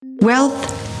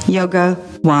Wealth, Yoga,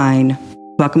 Wine.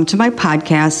 Welcome to my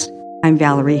podcast. I'm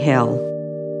Valerie Hill.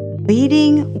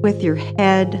 Leading with your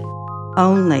head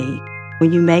only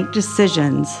when you make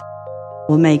decisions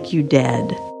will make you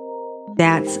dead.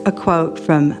 That's a quote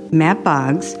from Matt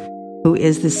Boggs, who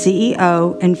is the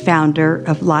CEO and founder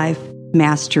of Life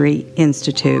Mastery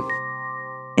Institute.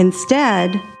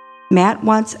 Instead, Matt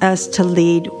wants us to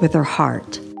lead with our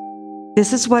heart.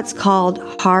 This is what's called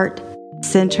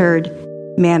heart-centered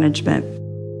management.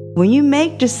 When you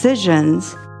make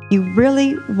decisions, you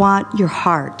really want your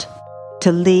heart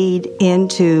to lead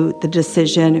into the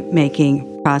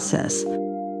decision-making process.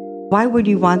 Why would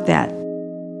you want that?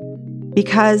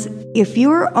 Because if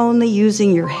you're only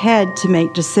using your head to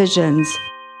make decisions,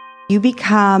 you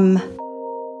become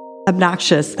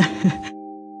obnoxious.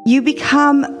 You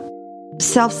become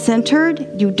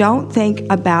self-centered. You don't think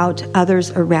about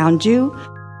others around you.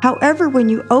 However, when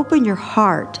you open your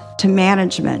heart to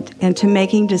management and to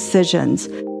making decisions,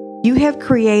 you have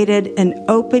created an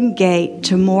open gate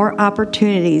to more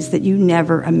opportunities that you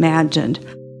never imagined.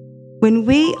 When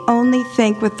we only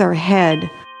think with our head,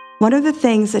 one of the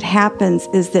things that happens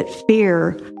is that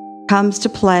fear comes to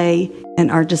play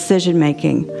in our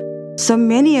decision-making. So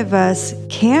many of us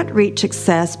can't reach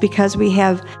success because we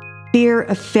have fear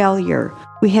of failure.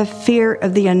 We have fear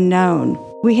of the unknown.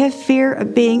 We have fear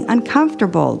of being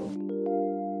uncomfortable.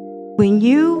 When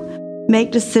you make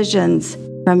decisions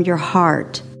from your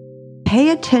heart,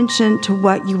 pay attention to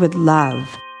what you would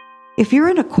love. If you're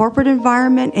in a corporate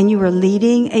environment and you are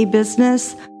leading a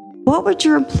business, what would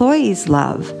your employees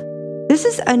love? This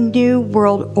is a new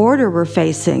world order we're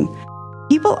facing.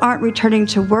 People aren't returning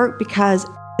to work because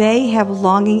they have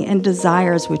longing and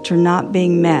desires which are not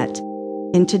being met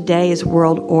in today's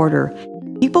world order.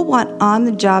 People want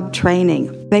on-the-job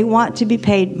training. They want to be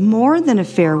paid more than a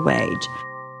fair wage.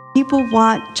 People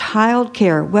want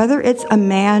childcare, whether it's a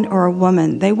man or a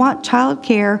woman. They want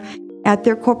childcare at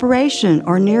their corporation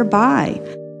or nearby.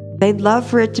 They'd love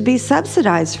for it to be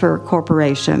subsidized for a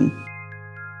corporation.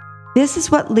 This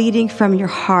is what leading from your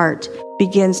heart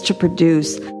begins to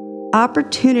produce: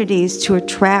 opportunities to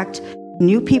attract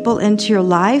new people into your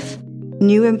life,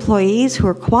 new employees who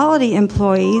are quality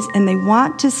employees, and they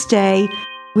want to stay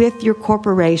with your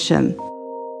corporation.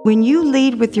 When you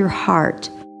lead with your heart,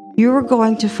 you are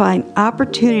going to find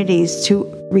opportunities to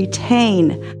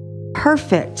retain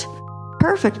perfect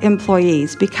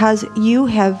employees because you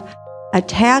have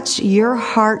attached your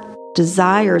heart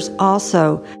desires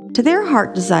also to their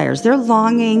heart desires, their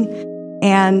longing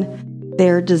and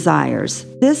their desires.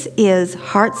 This is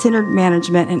heart-centered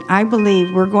management, and I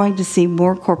believe we're going to see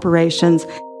more corporations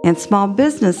and small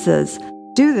businesses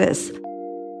do this.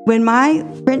 When my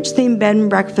French-themed bed and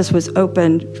breakfast was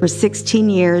opened for 16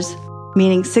 years,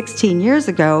 meaning 16 years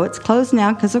ago, it's closed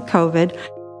now because of COVID,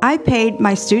 I paid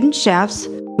my student chefs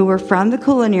who were from the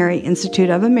Culinary Institute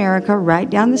of America right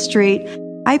down the street,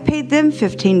 I paid them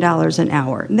 $15 an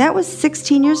hour. And that was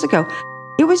 16 years ago.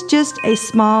 It was just a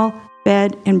small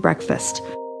bed and breakfast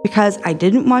because I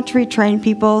didn't want to retrain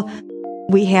people.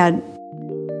 We had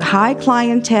high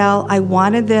clientele. I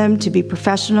wanted them to be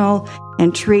professional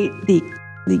and treat the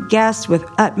guests with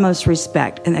utmost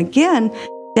respect. And again,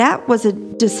 that was a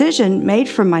decision made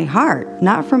from my heart,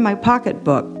 not from my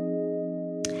pocketbook.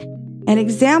 An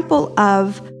example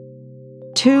of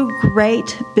two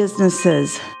great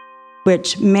businesses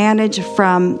which manage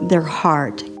from their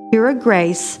heart. Kira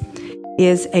Grace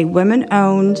is a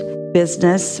women-owned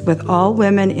business with all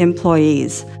women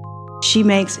employees. She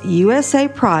makes USA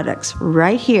products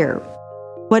right here.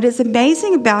 What is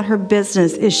amazing about her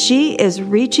business is she is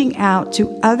reaching out to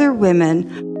other women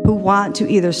who want to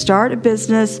either start a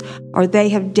business or they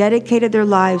have dedicated their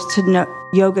lives to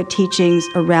yoga teachings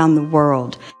around the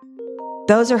world.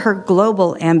 Those are her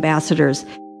global ambassadors.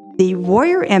 The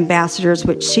Warrior Ambassadors,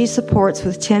 which she supports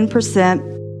with 10%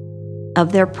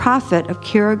 of their profit, of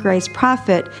Kira Grace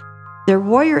profit, their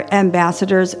Warrior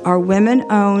Ambassadors are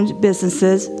women-owned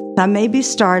businesses. Some may be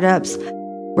startups,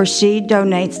 where she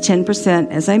donates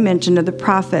 10%, as I mentioned, of the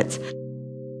profits.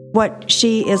 What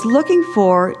she is looking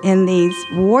for in these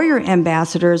Warrior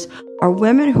Ambassadors are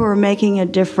women who are making a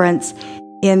difference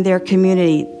in their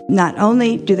community. Not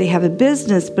only do they have a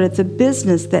business, but it's a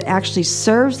business that actually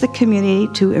serves the community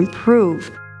to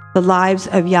improve the lives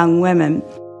of young women.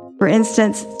 For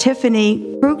instance,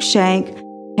 Tiffany Cruikshank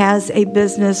has a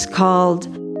business called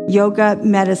Yoga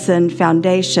Medicine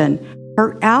Foundation.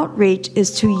 Her outreach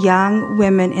is to young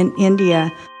women in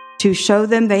India to show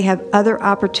them they have other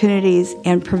opportunities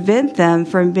and prevent them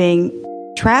from being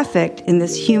trafficked in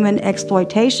this human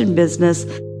exploitation business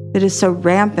that is so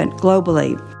rampant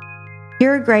globally.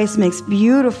 Kira Grace makes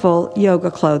beautiful yoga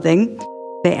clothing.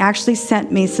 They actually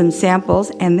sent me some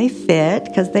samples, and they fit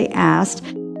because they asked.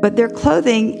 But their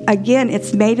clothing, again,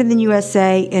 it's made in the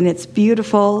USA, and it's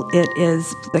beautiful. It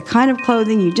is the kind of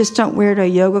clothing you just don't wear to a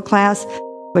yoga class,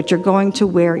 but you're going to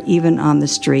wear even on the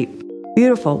street.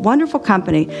 Beautiful, wonderful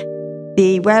company.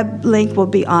 The web link will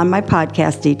be on my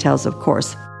podcast details, of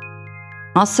course.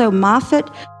 Also, Moffitt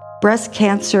Breast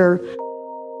Cancer.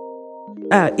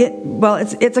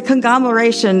 It's a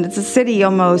conglomeration. It's a city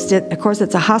almost. Of course,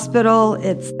 it's a hospital.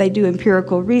 They do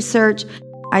empirical research.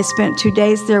 I spent 2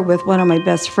 days there with one of my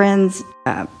best friends.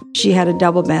 She had a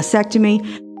double mastectomy.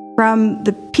 From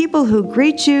the people who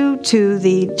greet you to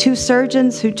the 2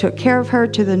 surgeons who took care of her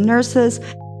to the nurses,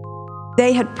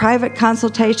 they had private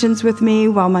consultations with me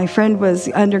while my friend was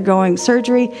undergoing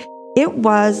surgery. It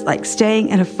was like staying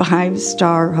in a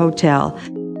 5-star hotel.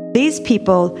 These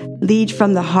people lead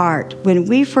from the heart. When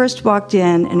we first walked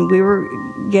in and we were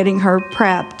getting her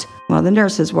prepped, well, the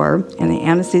nurses were, and the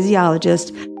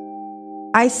anesthesiologist,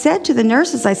 I said to the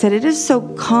nurses, it is so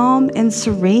calm and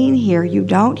serene here. You really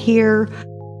don't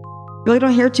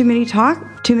hear too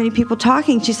many people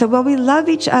talking. She said, well, we love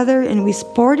each other and we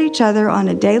support each other on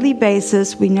a daily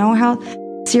basis. We know how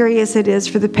serious it is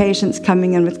for the patients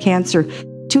coming in with cancer.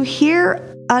 To hear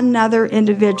another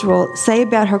individual say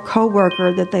about her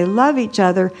coworker that they love each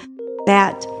other,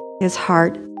 that is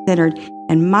heart-centered.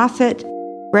 And Moffitt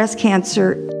Breast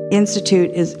Cancer Institute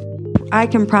is, I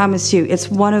can promise you, it's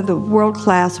one of the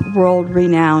world-class,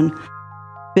 world-renowned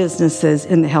businesses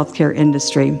in the healthcare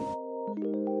industry.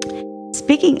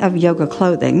 Speaking of yoga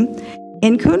clothing,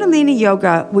 in Kundalini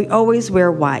Yoga, we always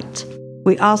wear white.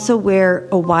 We also wear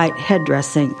a white head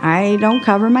dressing. I don't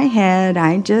cover my head.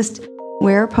 I just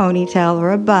wear a ponytail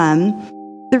or a bun.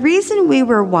 The reason we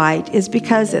wear white is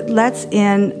because it lets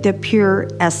in the pure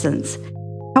essence.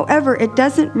 However, it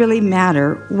doesn't really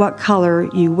matter what color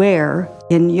you wear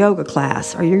in yoga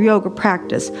class or your yoga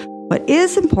practice. What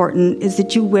is important is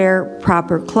that you wear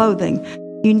proper clothing.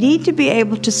 You need to be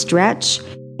able to stretch,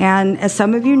 and as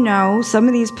some of you know, some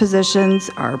of these positions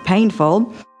are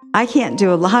painful. I can't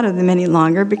do a lot of them any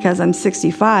longer because I'm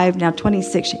 65. Now,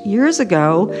 26 years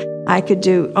ago, I could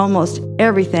do almost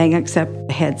everything except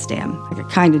a headstand. I could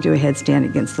kind of do a headstand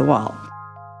against the wall.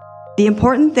 The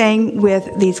important thing with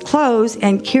these clothes,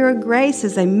 and Kira Grace,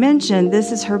 as I mentioned,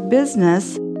 this is her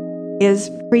business, is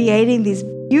creating these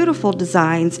beautiful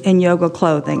designs in yoga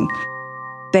clothing.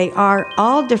 They are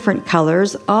all different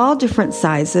colors, all different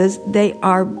sizes. They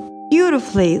are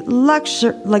beautifully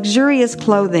luxurious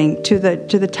clothing to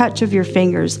the touch of your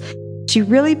fingers. She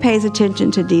really pays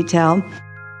attention to detail.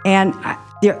 And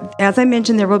as I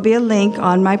mentioned, there will be a link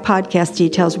on my podcast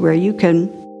details where you can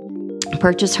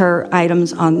purchase her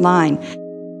items online.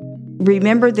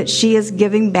 Remember that she is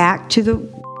giving back to the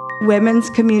women's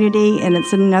community, and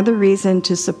it's another reason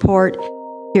to support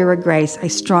Kira Grace. I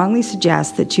strongly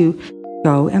suggest that you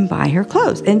go and buy her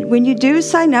clothes. And when you do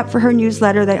sign up for her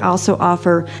newsletter, they also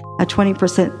offer a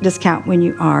 20% discount when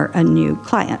you are a new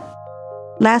client.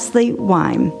 Lastly,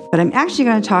 wine. But I'm actually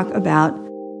going to talk about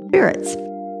spirits.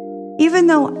 Even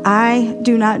though I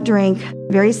do not drink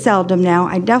very seldom now,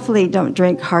 I definitely don't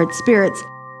drink hard spirits.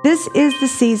 This is the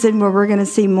season where we're going to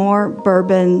see more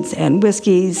bourbons and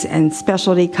whiskeys and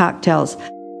specialty cocktails.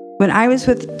 When I was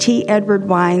with T. Edward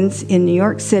Wines in New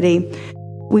York City,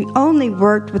 we only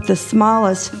worked with the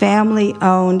smallest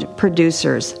family-owned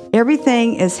producers.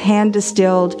 Everything is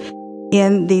hand-distilled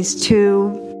in these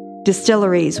 2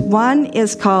 distilleries. One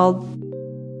is called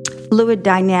Fluid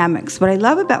Dynamics. What I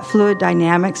love about Fluid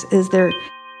Dynamics is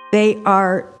they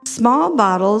are small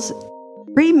bottles,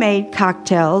 pre-made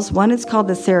cocktails. One is called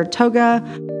the Saratoga,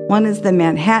 one is the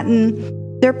Manhattan.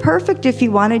 They're perfect if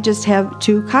you want to just have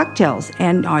 2 cocktails,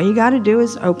 and all you got to do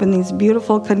is open these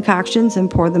beautiful concoctions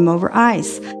and pour them over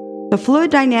ice. The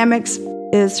Fluid Dynamics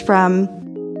is from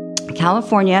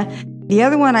California. The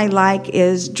other one I like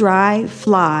is Dry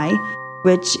Fly,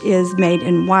 which is made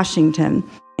in Washington,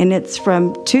 and it's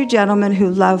from 2 gentlemen who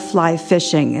love fly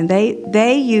fishing, and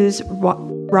they use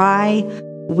rye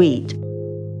wheat.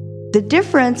 The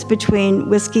difference between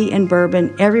whiskey and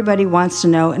bourbon, everybody wants to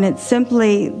know, and it's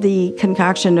simply the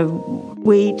concoction of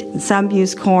wheat. Some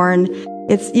use corn.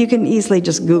 You can easily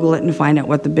just Google it and find out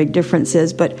what the big difference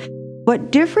is. But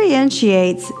what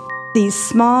differentiates these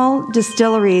small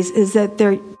distilleries is that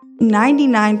they're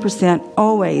 99%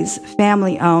 always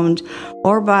family-owned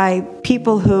or by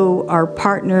people who are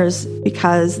partners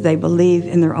because they believe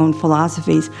in their own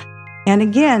philosophies. And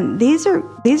again, these are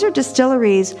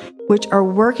distilleries which are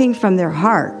working from their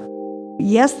heart.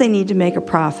 Yes, they need to make a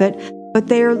profit, but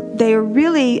they are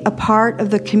really a part of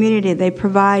the community. They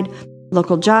provide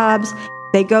local jobs.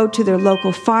 They go to their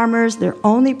local farmers. They're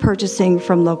only purchasing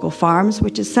from local farms,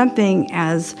 which is something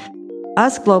as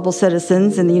us global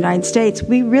citizens in the United States,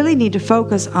 we really need to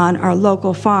focus on our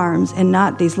local farms and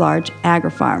not these large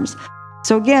agri-farms.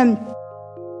 So again,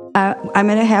 I'm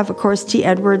going to have, of course, T.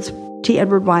 Edward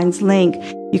Wine's link.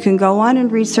 You can go on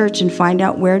and research and find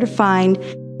out where to find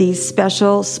these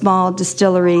special small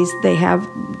distilleries they have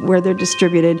where they're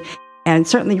distributed. And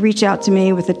certainly reach out to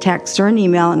me with a text or an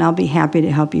email, and I'll be happy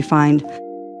to help you find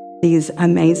these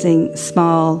amazing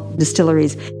small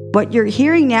distilleries. What you're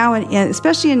hearing now,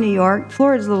 especially in New York,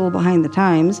 Florida's a little behind the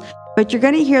times, but you're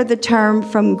going to hear the term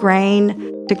from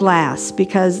grain to glass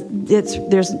because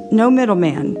there's no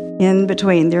middleman in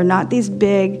between. They're not these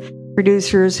big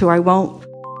producers who I won't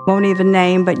even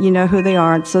name, but you know who they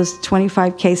are. It's those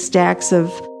 25-case stacks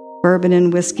of bourbon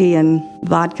and whiskey and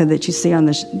vodka that you see on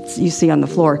the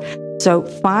floor. So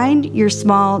find your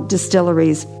small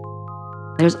distilleries.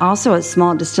 There's also a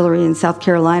small distillery in South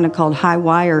Carolina called High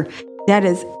Wire that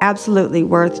is absolutely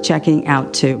worth checking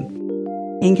out too.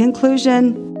 In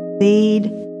conclusion,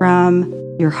 lead from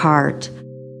your heart.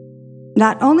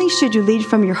 Not only should you lead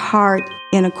from your heart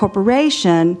in a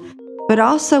corporation, but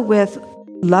also with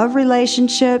love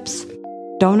relationships.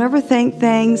 Don't overthink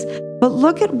things, but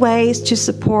look at ways to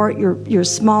support your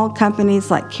small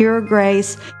companies like Cure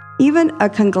Grace, even a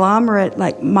conglomerate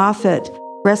like Moffitt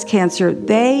Breast Cancer.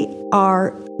 They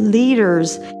are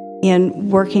leaders in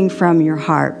working from your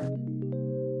heart.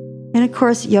 And of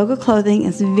course, yoga clothing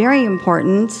is very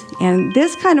important. And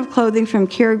this kind of clothing from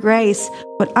Cure Grace,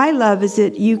 what I love is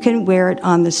that you can wear it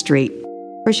on the street.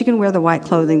 Of course, you can wear the white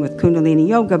clothing with Kundalini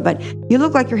Yoga, but you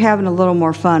look like you're having a little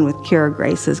more fun with Cure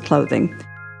Grace's clothing.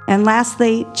 And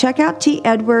lastly, check out T.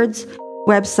 Edwards'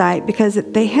 website because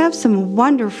they have some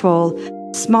wonderful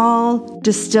small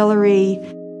distillery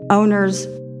owners,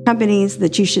 companies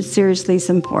that you should seriously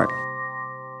support.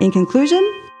 In conclusion,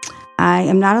 I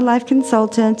am not a life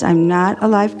consultant. I'm not a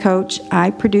life coach. I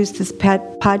produce this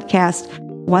podcast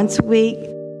once a week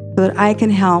so that I can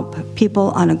help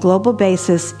people on a global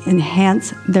basis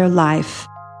enhance their life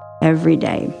every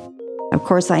day. Of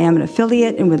course, I am an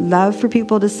affiliate and would love for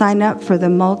people to sign up for the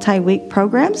multi-week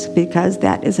programs because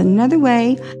that is another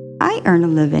way I earn a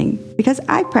living because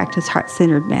I practice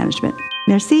heart-centered management.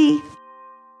 Merci.